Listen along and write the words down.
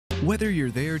Whether you're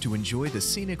there to enjoy the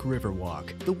scenic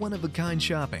Riverwalk, the one-of-a-kind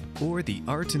shopping, or the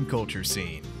arts and culture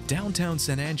scene, downtown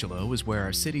San Angelo is where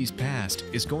our city's past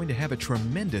is going to have a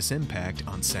tremendous impact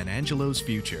on San Angelo's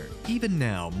future. Even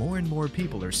now, more and more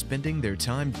people are spending their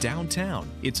time downtown.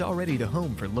 It's already the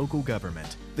home for local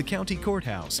government, the county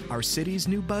courthouse, our city's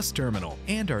new bus terminal,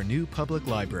 and our new public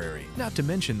library. Not to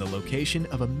mention the location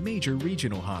of a major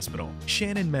regional hospital,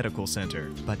 Shannon Medical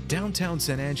Center. But downtown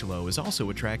San Angelo is also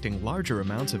attracting larger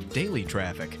amounts of daily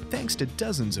traffic thanks to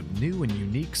dozens of new and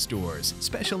unique stores,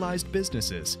 specialized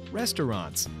businesses,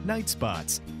 restaurants, night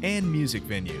spots, and music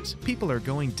venues. People are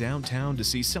going downtown to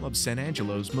see some of San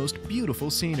Angelo's most beautiful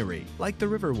scenery, like the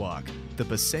Riverwalk, the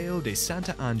Paseo de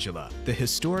Santa Angela, the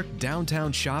historic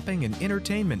downtown shopping and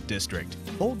entertainment district,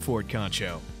 Old Fort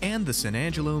Concho, and the San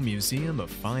Angelo Museum of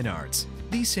Fine Arts.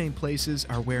 These same places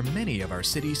are where many of our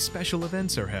city's special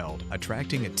events are held,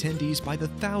 attracting attendees by the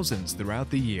thousands throughout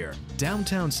the year.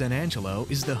 Downtown San Angelo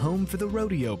is the home for the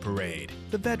Rodeo Parade,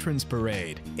 the Veterans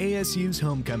Parade, ASU's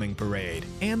Homecoming Parade,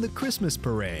 and the Christmas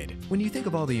Parade. When you think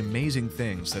of all the amazing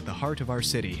things that the heart of our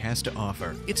city has to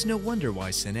offer, it's no wonder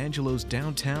why San Angelo's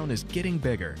downtown is getting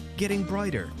bigger, getting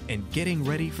brighter, and getting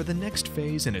ready for the next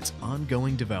phase in its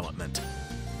ongoing development.